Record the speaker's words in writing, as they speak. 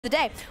The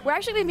day. We're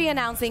actually going to be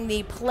announcing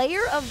the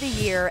player of the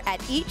year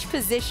at each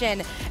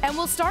position, and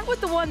we'll start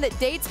with the one that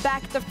dates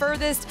back the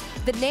furthest,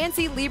 the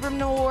Nancy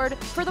Lieberman Award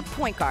for the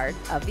point guard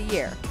of the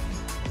year.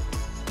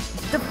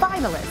 The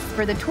finalists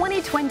for the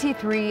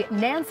 2023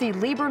 Nancy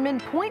Lieberman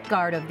Point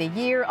Guard of the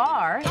Year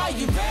are... Are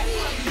you ready?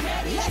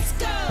 Let's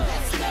go.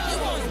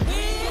 You want to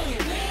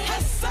win?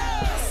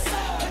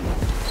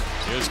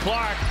 Here's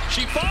Clark.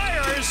 She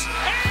fires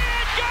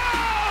and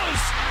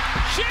goes!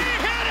 She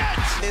hit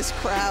it! This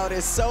crowd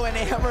is so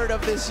enamored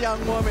of this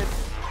young woman.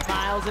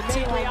 Miles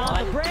immediately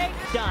on the break.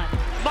 Done.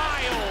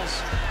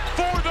 Miles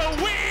for the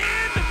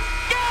win!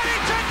 Got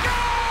it to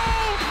go!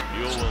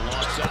 Mule will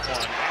launch that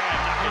one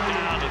and knock it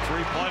down to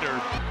three-pointer.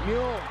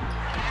 Mule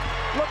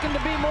looking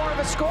to be more of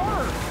a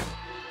scorer.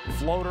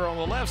 Floater on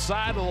the left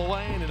side of the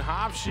lane, and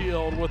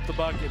Hofschild with the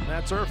bucket, and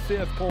that's her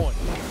 5th point.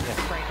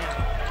 Right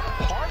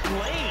now. Park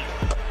Lane.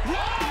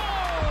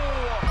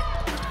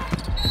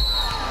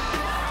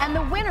 And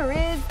the winner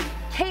is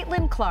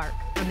Caitlin Clark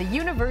from the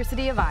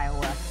University of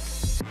Iowa.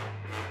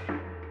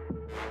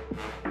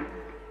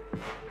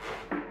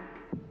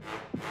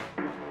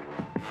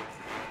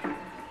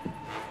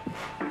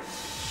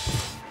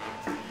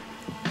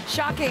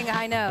 Shocking,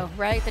 I know,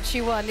 right, that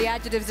she won. The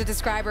adjectives to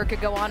describe her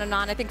could go on and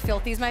on. I think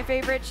filthy's my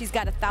favorite. She's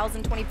got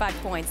 1,025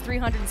 points,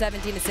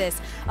 317 assists,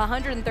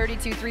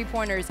 132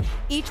 three-pointers.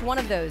 Each one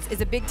of those is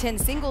a Big Ten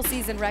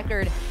single-season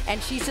record, and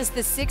she's just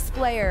the 6th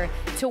player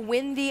to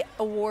win the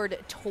award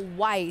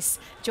twice,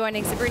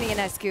 joining Sabrina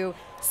Ionescu,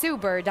 Sue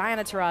Bird,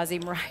 Diana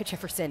Taurasi, Mariah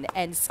Jefferson,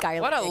 and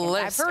Skylar. What a Higgins.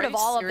 list. I've heard of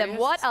all of them.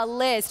 What a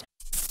list.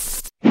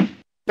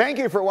 Thank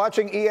you for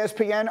watching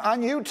ESPN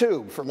on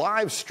YouTube. For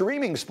live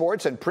streaming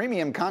sports and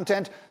premium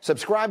content,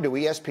 subscribe to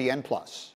ESPN+.